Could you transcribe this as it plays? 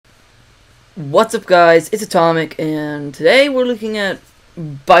What's up, guys? It's Atomic, and today we're looking at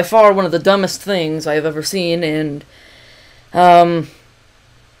by far one of the dumbest things I have ever seen, and um,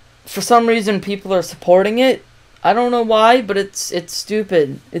 for some reason people are supporting it. I don't know why, but it's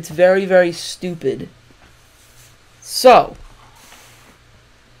stupid. It's very, very stupid. So,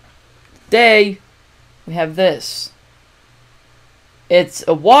 today we have this. It's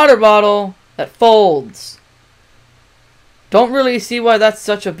a water bottle that folds. Don't really see why that's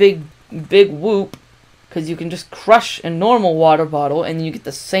such a big whoop, because you can just crush a normal water bottle and you get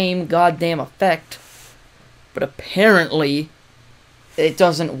the same goddamn effect. But apparently, it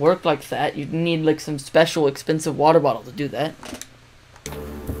doesn't work like that. You need like some special expensive water bottle to do that.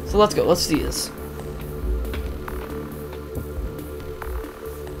 So let's go. Let's see this.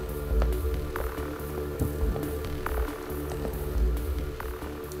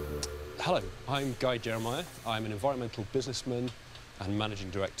 Hello, I'm Guy Jeremiah. I'm an environmental businessman and managing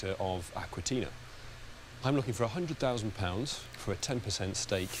director of Aquatina. I'm looking for £100,000 for a 10%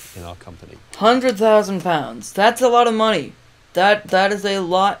 stake in our company. £100,000. That's a lot of money. That is a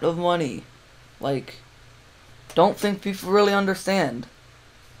lot of money. Like, don't think people really understand.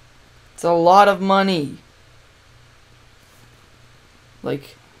 It's a lot of money.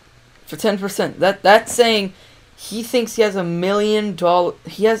 Like, for 10%. That's saying he thinks he has $1 million.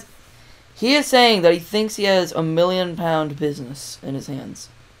 He is saying that he thinks he has £1 million business in his hands.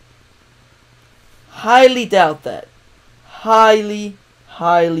 Highly doubt that. Highly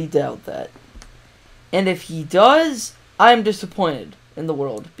doubt that. And if he does, I'm disappointed in the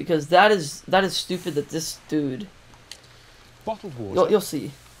world, because that is stupid that this dude. Bottled water. You'll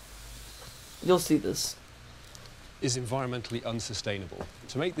see. You'll see this. Is environmentally unsustainable.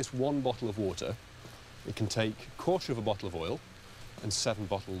 To make this one bottle of water, it can take a quarter of a bottle of oil and 7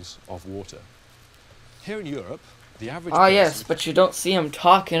 bottles of water. Here in Europe, the average person... yes, but you don't see him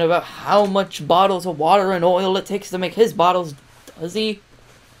talking about how much bottles of water and oil it takes to make his bottles, does he?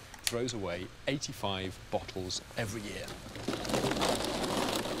 ...throws away 85 bottles every year.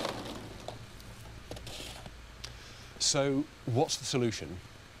 So, what's the solution?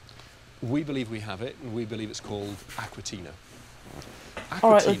 We believe we have it, and we believe it's called Aquatina.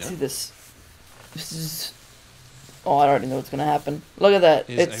 Alright, let's see this. This is... Oh, I already know what's gonna happen. Look at that.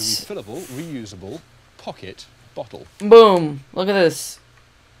 It's a refillable, reusable pocket bottle. Boom! Look at this.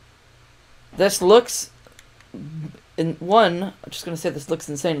 This looks... I'm just gonna say this looks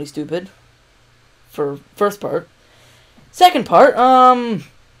insanely stupid. For first part. Second part, I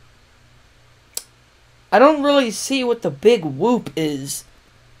don't really see what the big whoop is.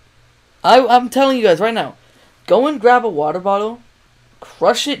 I'm telling you guys right now. Go and grab a water bottle.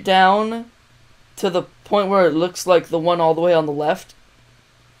 Crush it down to the point where it looks like the one all the way on the left,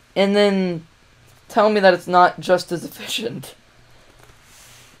 and then tell me that it's not just as efficient.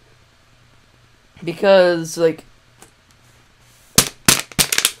 Because, like,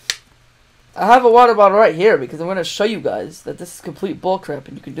 I have a water bottle right here because I'm going to show you guys that this is complete bullcrap,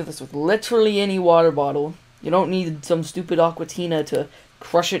 and you can do this with literally any water bottle. You don't need some stupid Aquatina to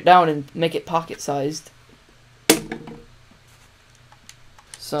crush it down and make it pocket-sized.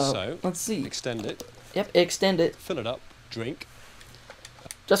 So, let's see. Extend it. Yep, extend it. Fill it up. Drink.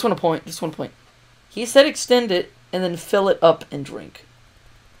 Just one point. He said extend it and then fill it up and drink.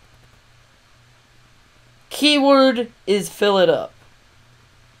 Keyword is fill it up.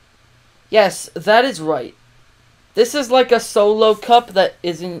 Yes, that is right. This is like a solo cup that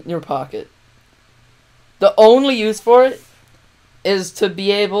is in your pocket. The only use for it is to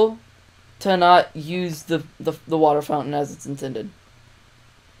be able to not use the water fountain as it's intended.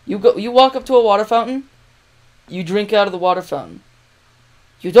 You walk up to a water fountain, you drink out of the water fountain.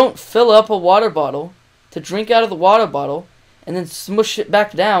 You don't fill up a water bottle to drink out of the water bottle and then smush it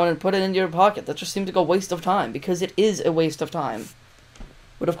back down and put it into your pocket. That just seems like a waste of time, because it is a waste of time.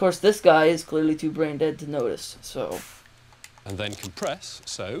 But of course this guy is clearly too brain dead to notice, so... And then compress,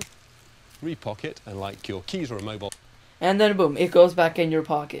 so repocket, and like your keys or a mobile... And then boom, it goes back in your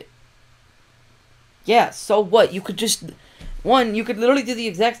pocket. Yeah, so what? You could just... you could literally do the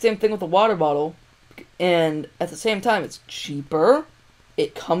exact same thing with a water bottle, and at the same time, it's cheaper.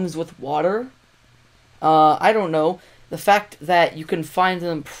 It comes with water. I don't know. The fact that you can find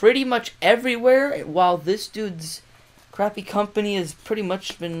them pretty much everywhere, while this dude's crappy company has pretty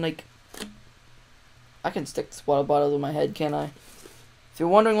much been, like... I can stick this water bottle in my head, can't I? If you're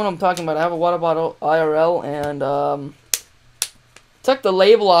wondering what I'm talking about, I have a water bottle IRL, and, took the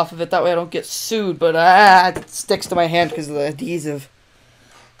label off of it, that way I don't get sued, but it sticks to my hand because of the adhesive.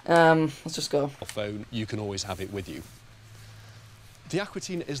 Let's just go. Phone, you can always have it with you. The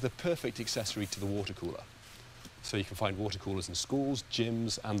Aquatina is the perfect accessory to the water cooler. So you can find water coolers in schools,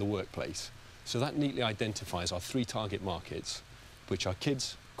 gyms, and the workplace. So that neatly identifies our 3 target markets, which are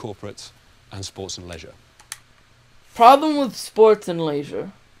kids, corporates, and sports and leisure. Problem with sports and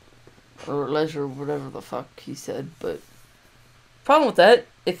leisure, or leisure, whatever the fuck he said, but problem with that,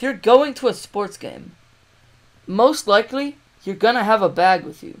 if you're going to a sports game, most likely you're gonna have a bag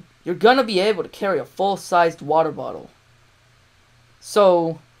with you. You're gonna be able to carry a full-sized water bottle.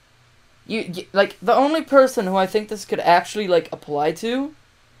 So, you like, the only person who I think this could actually, like, apply to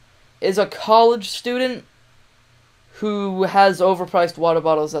is a college student who has overpriced water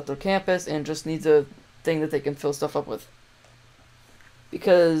bottles at their campus and just needs a thing that they can fill stuff up with.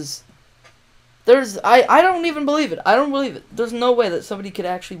 Because I don't even believe it. I don't believe it. There's no way that somebody could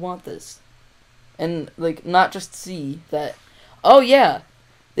actually want this. And, like, not just see that, oh yeah,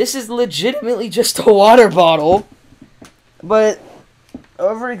 this is legitimately just a water bottle, but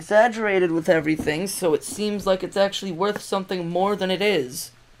over-exaggerated with everything, so it seems like it's actually worth something more than it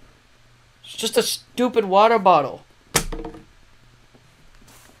is. It's just a stupid water bottle.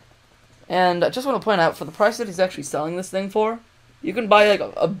 And I just want to point out, for the price that he's actually selling this thing for, you can buy, like,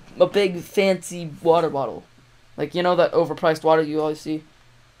 a big, fancy water bottle. Like, you know that overpriced water you always see?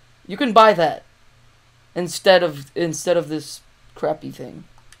 You can buy that instead of this crappy thing.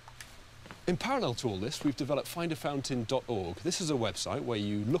 In parallel to all this, we've developed findafountain.org. This is a website where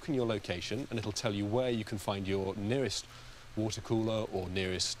you look in your location and it'll tell you where you can find your nearest water cooler or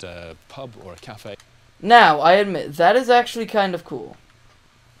nearest pub or a cafe. Now, I admit, that is actually kind of cool.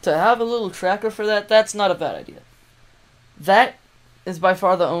 To have a little tracker for that, that's not a bad idea. That is by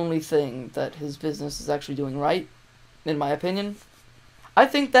far the only thing that his business is actually doing right, in my opinion. I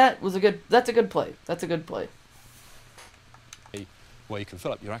think that's a good play. That's a good play. Where you can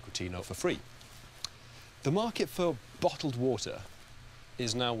fill up your Aquatino for free. The market for bottled water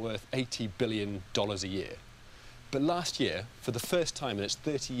is now worth $80 billion a year. But last year, for the first time in its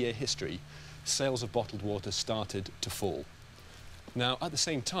 30-year history, sales of bottled water started to fall. Now, at the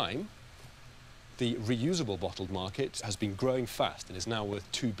same time, the reusable bottled market has been growing fast and is now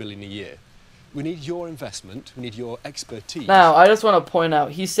worth $2 billion a year. We need your investment, we need your expertise. Now, I just want to point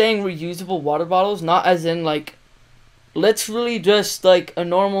out, he's saying reusable water bottles, not as in, like, literally just, like, a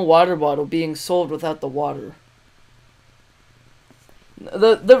normal water bottle being sold without the water.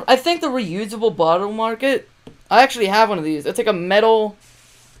 I think the reusable bottle market, I actually have one of these. It's like a metal,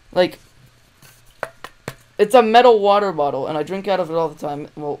 like, it's a metal water bottle, and I drink out of it all the time.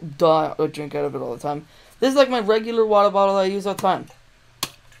 Well, duh, I drink out of it all the time. This is like my regular water bottle I use all the time.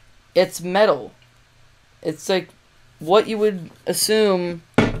 It's metal. It's like what you would assume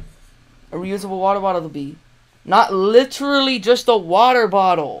a reusable water bottle to be. Not literally just a water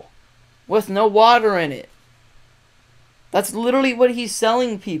bottle with no water in it. That's literally what he's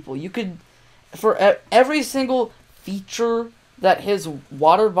selling people. You could, for every single feature that his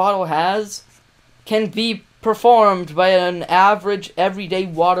water bottle has, can be performed by an average everyday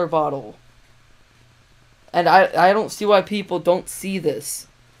water bottle. And I don't see why people don't see this.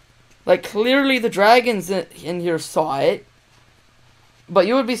 Like, clearly the dragons in here saw it. But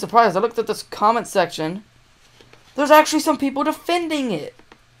you would be surprised. I looked at this comment section. There's actually some people defending it.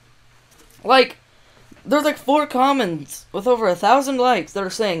 Like, there's like 4 comments with over 1,000 likes that are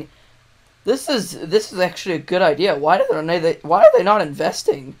saying, this is actually a good idea. Why are they not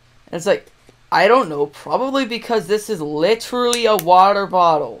investing? And it's like, I don't know. Probably because this is literally a water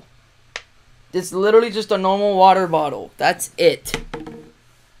bottle. It's literally just a normal water bottle. That's it.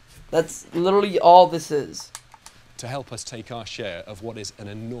 That's literally all this is. To help us take our share of what is an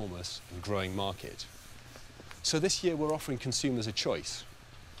enormous and growing market. So this year we're offering consumers a choice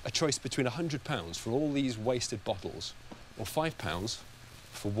between £100 for all these wasted bottles or £5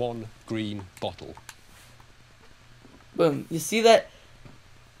 for one green bottle. Boom. You see that?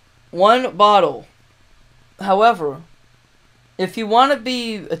 One bottle. However, if you want to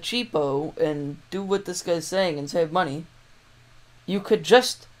be a cheapo and do what this guy's saying and save money, you could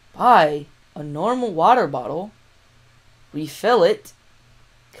just buy a normal water bottle, refill it,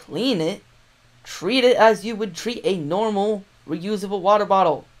 clean it, treat it as you would treat a normal reusable water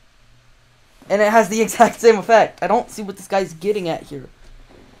bottle. And it has the exact same effect. I don't see what this guy's getting at here.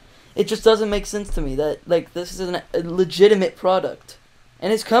 It just doesn't make sense to me that, like, this is a legitimate product.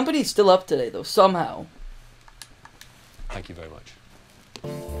 And his company's still up today, though, somehow. Thank you very much.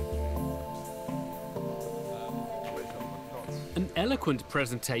 An eloquent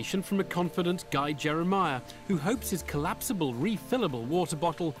presentation from a confident Guy Jeremiah, who hopes his collapsible, refillable water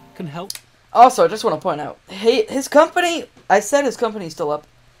bottle can help. Also, I just want to point out, his company, I said his company's still up.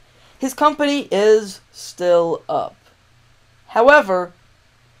 His company is still up. However,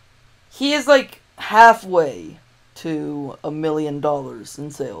 he is like halfway to $1 million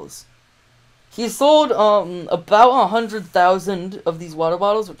in sales. He sold about 100,000 of these water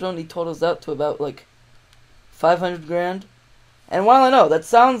bottles, which only totals out to about like 500 grand. And while I know that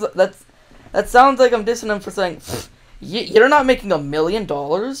sounds like I'm dissing him for saying you're not making $1 million,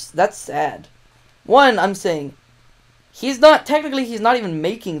 that's sad. One, I'm saying he's not even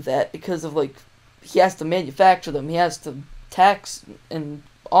making that because of like he has to manufacture them, he has to tax and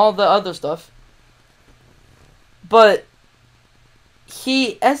all the other stuff. But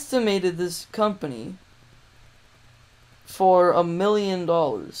he estimated this company for $1 million.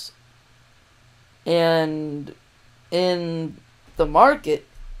 And in the market,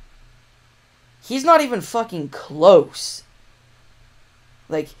 he's not even fucking close.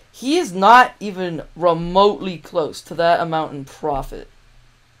 Like, he is not even remotely close to that amount in profit.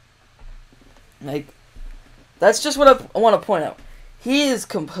 Like, that's just what I want to point out. He is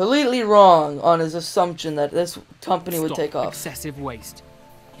completely wrong on his assumption that this company would take off. Excessive waste.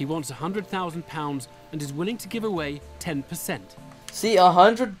 He wants £100,000 and is willing to give away 10%. See,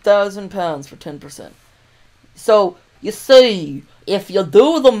 £100,000 for 10%. So, you see, if you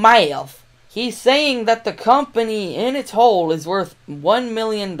do the math, he's saying that the company in its whole is worth $1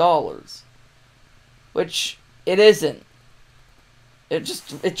 million. Which, it isn't. It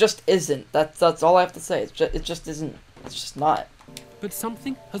just isn't. That's all I have to say. It just isn't. It's just not. But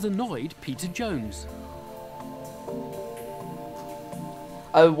something has annoyed Peter Jones.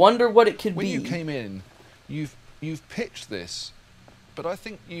 I wonder what it could be. When you came in, you've pitched this, but I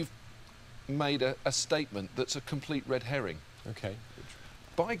think you've made a statement that's a complete red herring. Okay.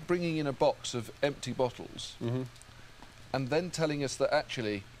 By bringing in a box of empty bottles and then telling us that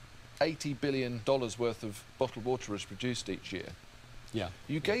actually $80 billion worth of bottled water is produced each year, Yeah.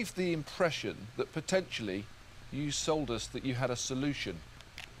 you gave the impression that potentially you sold us that you had a solution.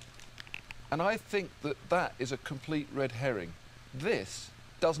 And I think that that is a complete red herring. This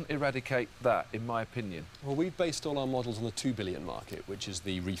doesn't eradicate that, in my opinion. Well, we've based all our models on the 2 billion market, which is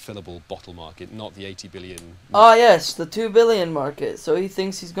the refillable bottle market, not the 80 billion. Ah, yes, the 2 billion market. So he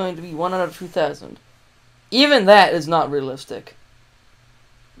thinks he's going to be 1 out of 2,000. Even that is not realistic.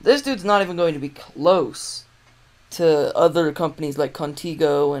 This dude's not even going to be close to other companies like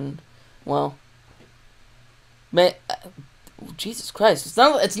Contigo and, well, man, Jesus Christ. It's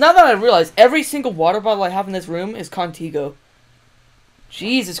not that I realize every single water bottle I have in this room is Contigo.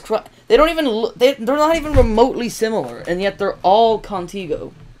 Jesus Christ. They don't even look, they're not even remotely similar, and yet they're all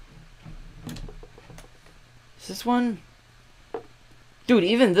Contigo. Is this one? Dude,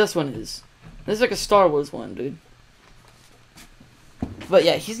 even this one is. This is like a Star Wars one, dude. But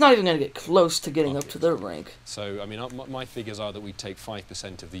yeah, he's not even going to get close to getting up to their rank. So, I mean, my figures are that we take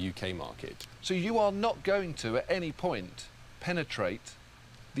 5% of the UK market. So you are not going to, at any point, penetrate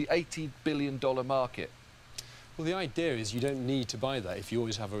the $80 billion market. Well, the idea is you don't need to buy that if you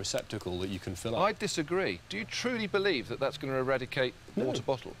always have a receptacle that you can fill up. I disagree. Do you truly believe that that's going to eradicate water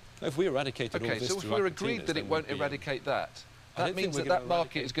bottle? If we eradicated all Okay, this so if through we're Aquatinas, agreed that then it won't we'd be- eradicate that, I that don't think means we're that gonna that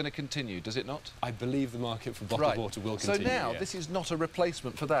market eradicate- is going to continue, does it not? I believe the market for bottled water will continue. So now, yeah. this is not a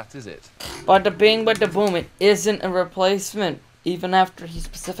replacement for that, is it? Bada bing, bada boom, it isn't a replacement. Even after he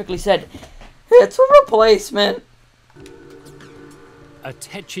specifically said, it's a replacement. A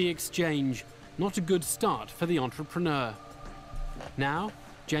tetchy exchange. Not a good start for the entrepreneur. Now,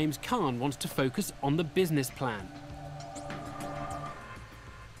 James Kahn wants to focus on the business plan.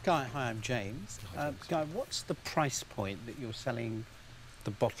 Guy, hi, I'm James. Guy, what's the price point that you're selling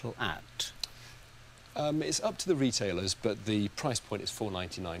the bottle at? It's up to the retailers, but the price point is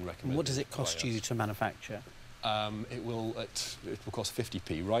 $4.99 recommended. What does it by cost you us. to manufacture? It will cost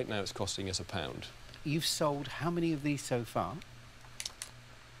 50p. Right now it's costing us £1. You've sold how many of these so far?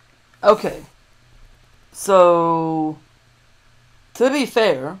 Okay. So, to be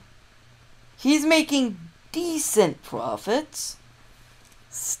fair, he's making decent profits.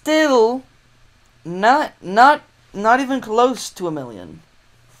 Still, not even close to $1 million.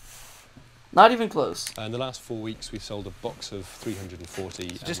 Not even close. In the last 4 weeks, we've sold a box of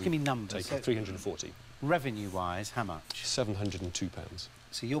 340. So just give me numbers. Taken 340. Revenue-wise, how much? £702.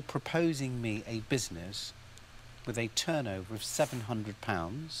 So you're proposing me a business with a turnover of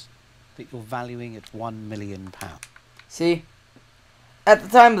 £700 that you're valuing at £1 million. See? At the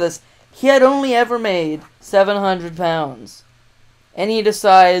time of this, he had only ever made £700. And he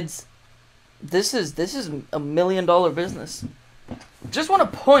decides, this is $1 million business. Just want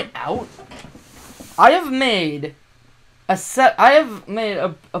to point out, I have made about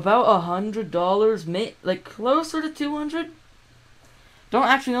 $100, like closer to 200. Don't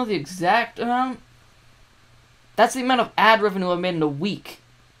actually know the exact amount. That's the amount of ad revenue I made in a week.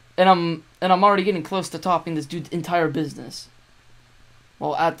 And I'm already getting close to topping this dude's entire business.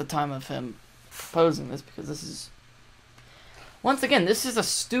 Well, at the time of him proposing this, because this is, once again, this is a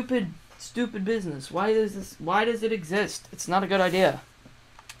stupid business. Why does it exist? It's not a good idea.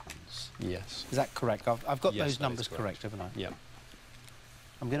 Yes. Is that correct? I've got Yes, those that is numbers correct. correct, haven't I? Yeah.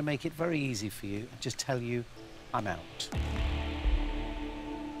 I'm going to make it very easy for you and just tell you I'm out.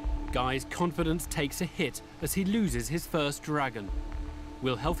 Guy's confidence takes a hit as he loses his first dragon.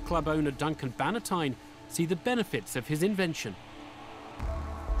 Will health club owner Duncan Bannatyne see the benefits of his invention?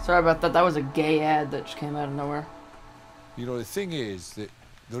 Sorry about that. That was a gay ad that just came out of nowhere. You know, the thing is that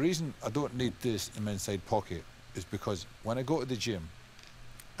the reason I don't need this in my inside pocket is because when I go to the gym,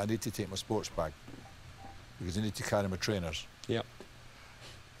 I need to take my sports bag because I need to carry my trainers. Yep.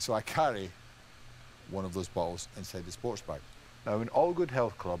 So I carry one of those bottles inside the sports bag. Now, in all good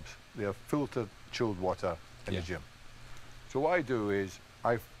health clubs, they have filtered chilled water in the gym. So what I do is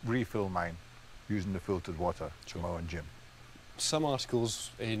I refill mine using the filtered water from my own gym. Some articles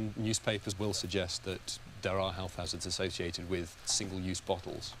in newspapers will suggest that there are health hazards associated with single-use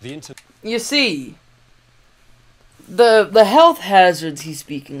bottles. You see, the health hazards he's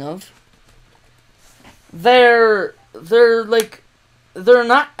speaking of, they're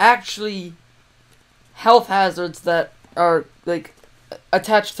not actually health hazards that are like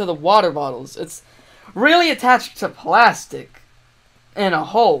attached to the water bottles. It's really attached to plastic in a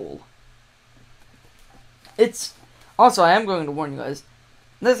whole. It's also, I am going to warn you guys,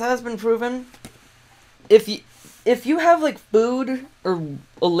 this has been proven. If you have like food or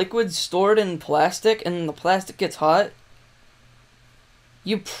a liquid stored in plastic and the plastic gets hot,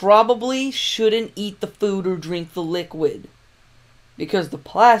 you probably shouldn't eat the food or drink the liquid. Because the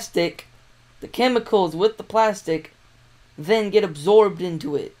plastic, the chemicals with the plastic, then get absorbed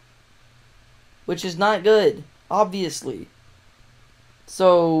into it. Which is not good, obviously.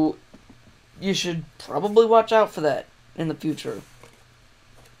 So, you should probably watch out for that in the future.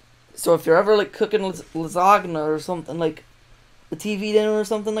 So if you're ever like cooking lasagna or something, like a TV dinner or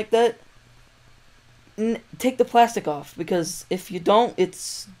something like that, take the plastic off, because if you don't,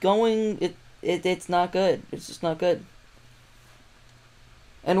 it's not good. It's just not good.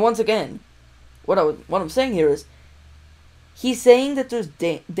 And once again, what I'm saying here is, he's saying that there's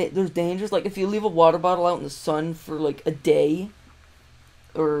dangers. Like if you leave a water bottle out in the sun for like a day,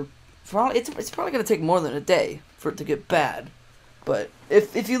 or it's probably gonna take more than a day for it to get bad. But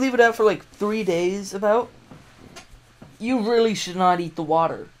if you leave it out for like 3 days about, you really should not eat the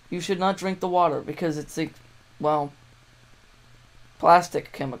water. You should not drink the water, because it's like, well,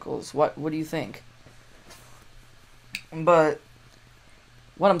 plastic chemicals. What do you think? But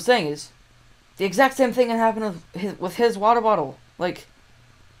what I'm saying is, the exact same thing that happened with his water bottle. Like,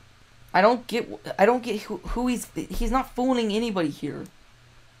 I don't get who he's not fooling anybody here.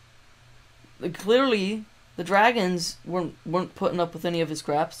 Like, clearly, the dragons weren't putting up with any of his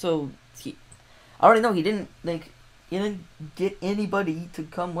crap, so I already know he didn't get anybody to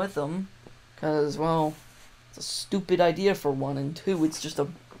come with him, because, well, it's a stupid idea for one, and two, it's just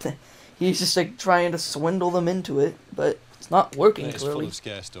he's just like trying to swindle them into it, but it's not working It's clearly. full of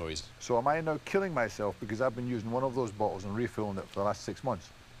scare stories. So am I now killing myself because I've been using one of those bottles and refilling it for the last 6 months?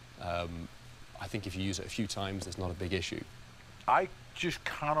 I think if you use it a few times, there's not a big issue. I just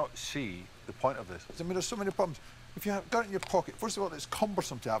cannot see the point of this. I mean, there's so many problems. If you have got it in your pocket, first of all, it's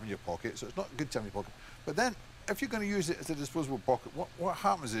cumbersome to have in your pocket, so it's not good to have in your pocket. But then, if you're going to use it as a disposable pocket, what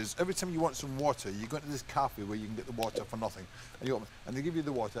happens is, every time you want some water, you go into this cafe where you can get the water for nothing. And they give you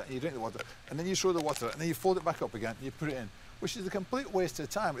the water, and you drink the water, and then you throw the water, and then you fold it back up again, and you put it in, which is a complete waste of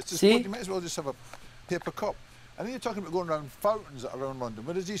time. It's just, you might as well just have a paper cup. And then you're talking about going around fountains around London.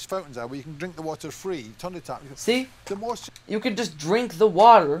 Where these fountains are, where you can drink the water free, turn the tap. See? The more You can just drink the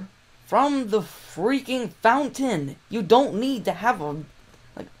water from the freaking fountain. You don't need to have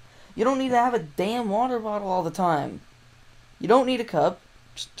you don't need to have a damn water bottle all the time. You don't need a cup.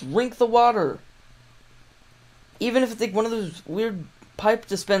 Just drink the water. Even if it's like one of those weird pipe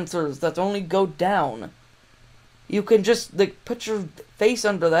dispensers that only go down. You can just like put your face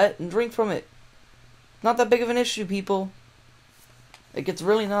under that and drink from it. Not that big of an issue, people. Like, it's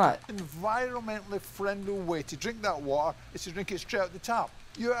really not. environmentally friendly way to drink that water is to drink it straight out the tap.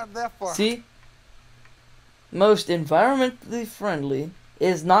 You are therefore... See? Most environmentally friendly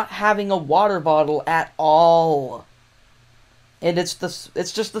is not having a water bottle at all. And it's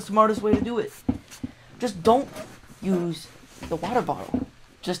just the smartest way to do it. Just don't use the water bottle.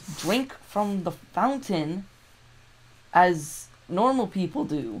 Just drink from the fountain as normal people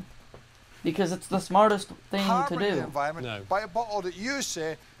do. Because it's the smartest thing to harming the do. environment No. by a bottle that you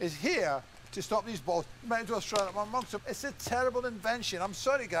say is here to stop these balls. You might as well throw it amongst them. It's a terrible invention. I'm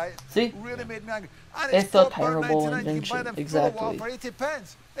sorry, guys. See? It really made me angry. And It's a £4.99. terrible You can buy invention, them exactly. full of water for 80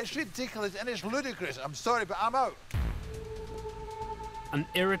 pence. It's ridiculous and it's ludicrous. I'm sorry, but I'm out. An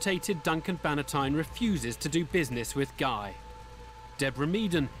irritated Duncan Bannatyne refuses to do business with Guy. Deborah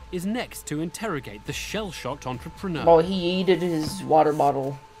Meaden is next to interrogate the shell-shocked entrepreneur. Well, he yeeted his water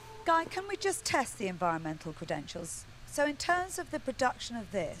bottle. Guy, can we just test the environmental credentials? So in terms of the production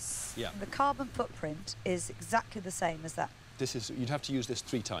of this, Yeah. the carbon footprint is exactly the same as that. You'd have to use this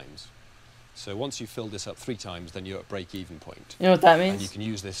 3 times. So once you fill this up 3 times, then you're at break-even point. You know what that And you means? can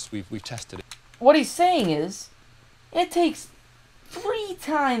use this, we've tested it. What he's saying is, it takes 3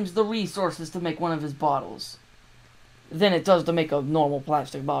 times the resources to make one of his bottles than it does to make a normal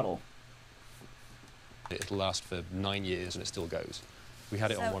plastic bottle. It'll last for 9 years and it still goes. We had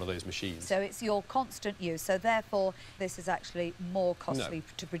it on So- one of those machines. So it's your constant use. So therefore, this is actually more costly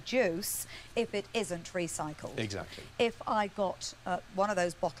to produce if it isn't recycled. Exactly. If I got one of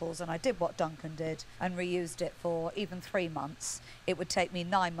those bottles and I did what Duncan did and reused it for even 3 months, it would take me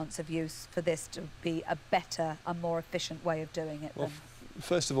 9 months of use for this to be a better and more efficient way of doing it. Well, than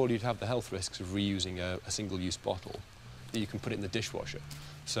first of all, you'd have the health risks of reusing a single-use bottle that you can put it in the dishwasher.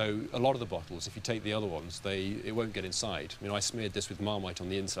 So a lot of the bottles, if you take the other ones, it won't get inside. I smeared this with Marmite on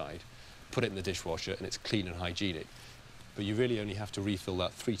the inside, put it in the dishwasher, and it's clean and hygienic. But you really only have to refill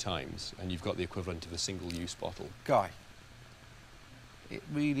that 3 times, and you've got the equivalent of a single-use bottle. Guy, it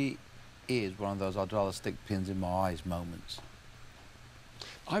really is one of those I'd rather stick pins in my eyes moments.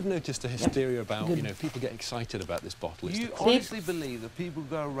 I've noticed a hysteria about, people get excited about this bottle. It's You the- honestly believe that people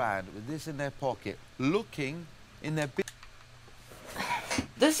go around with this in their pocket, looking in their big...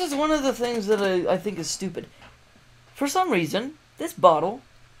 This is one of the things that I think is stupid. For some reason, this bottle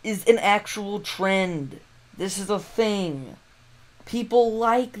is an actual trend. This is a thing. People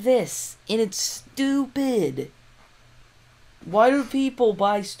like this, and it's stupid. Why do people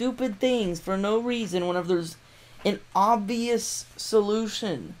buy stupid things for no reason whenever there's an obvious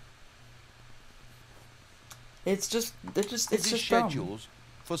solution? It's just It's dumb. schedules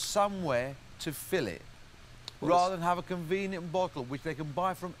for somewhere to fill it, rather than have a convenient bottle which they can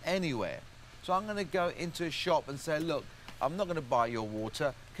buy from anywhere. So I'm going to go into a shop and say, look, I'm not going to buy your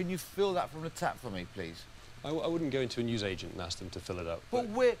water. Can you fill that from the tap for me, please? I wouldn't go into a newsagent and ask them to fill it up.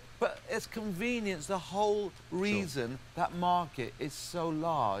 But it's convenience. The whole reason that market is so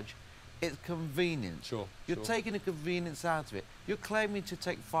large, it's convenience. Sure, You're sure. taking the convenience out of it. You're claiming to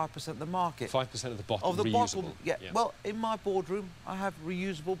take 5% of the market. 5% of the bottle Of the reusable. bottle, yeah. Well, in my boardroom, I have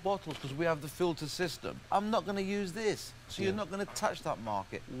reusable bottles because we have the filter system. I'm not going to use this, so you're Yeah. not going to touch that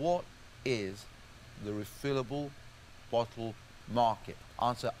market. What is the refillable bottle market?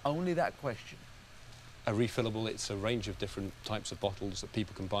 Answer only that question. A refillable, it's a range of different types of bottles that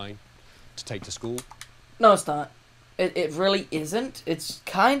people can buy to take to school. No, it's not. It really isn't. It's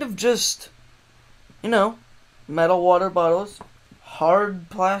kind of just, metal water bottles, hard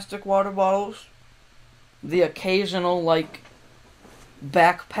plastic water bottles, the occasional,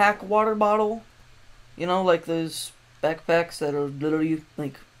 backpack water bottle. Like those backpacks that are literally,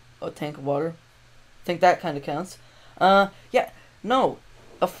 like, a tank of water. I think that kind of counts. No.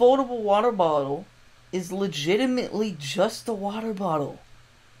 A foldable water bottle is legitimately just a water bottle.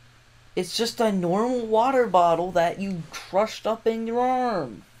 It's just a normal water bottle that you crushed up in your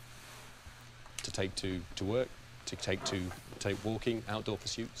arm. To take to work, to take walking, outdoor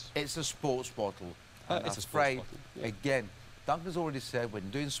pursuits. It's a sports bottle. And It's I'm a sports afraid, bottle, yeah. again, Duncan's already said when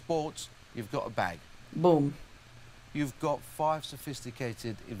doing sports, you've got a bag. Boom. You've got 5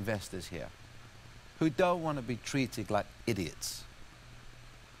 sophisticated investors here who don't want to be treated like idiots.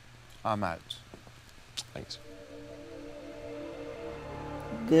 I'm out. Thanks.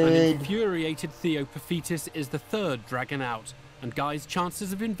 An Good. infuriated Theo Paphitis is the 3rd dragon out, and Guy's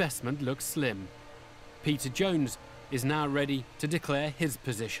chances of investment look slim. Peter Jones is now ready to declare his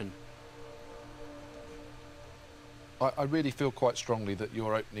position. I really feel quite strongly that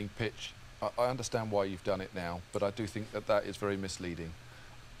your opening pitch, I understand why you've done it now, but I do think that that is very misleading.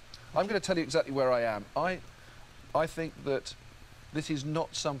 I'm going to tell you exactly where I am. I think that this is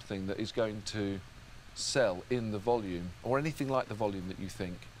not something that is going to sell in the volume or anything like the volume that you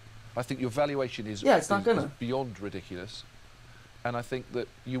think. I think your valuation is, Yeah, it's not is gonna. beyond ridiculous, and I think that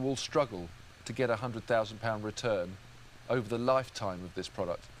you will struggle to get a £100,000 return over the lifetime of this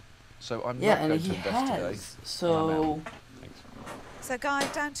product. So I'm Yeah, not and going he to invest today. has. So, Thanks. So, Guy,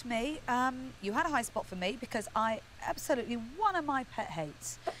 down to me. You had a high spot for me because one of my pet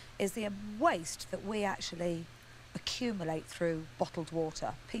hates is the waste that we actually accumulate through bottled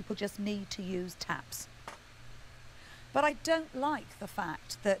water. People just need to use taps. But I don't like the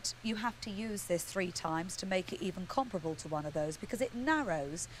fact that you have to use this 3 times to make it even comparable to one of those, because it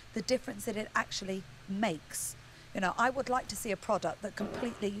narrows the difference that it actually makes. You know, I would like to see a product that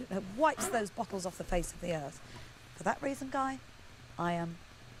completely wipes those bottles off the face of the earth. For that reason, Guy, I am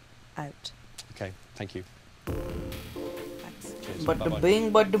out. Okay, thank you. Thanks. Cheers. But the Bye-bye.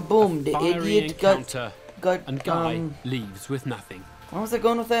 bing, but the boom, the Fiery idiot got, encounter, got, and Guy leaves with nothing. where was I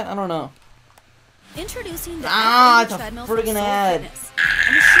going with that? I don't know. Introducing the It's a treadmill for friggin' Soul ad.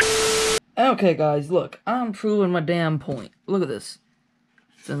 Fitness. Okay, guys, look, I'm proving my damn point. Look at this.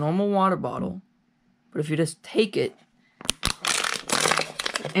 It's a normal water bottle, but if you just take it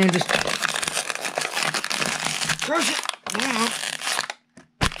and just crush it,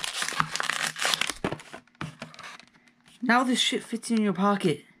 now this shit fits in your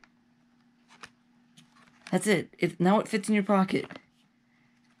pocket. That's it. Now it fits in your pocket.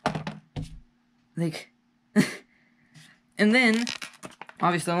 Like, and then,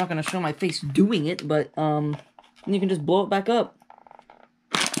 obviously I'm not gonna show my face doing it, but you can just blow it back up.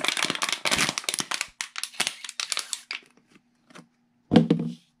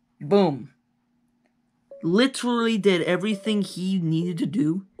 Boom. Literally did everything he needed to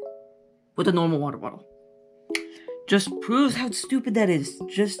do with a normal water bottle. Just proves how stupid that is.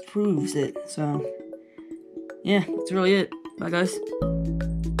 Just proves it. So, yeah, that's really it. Bye, guys.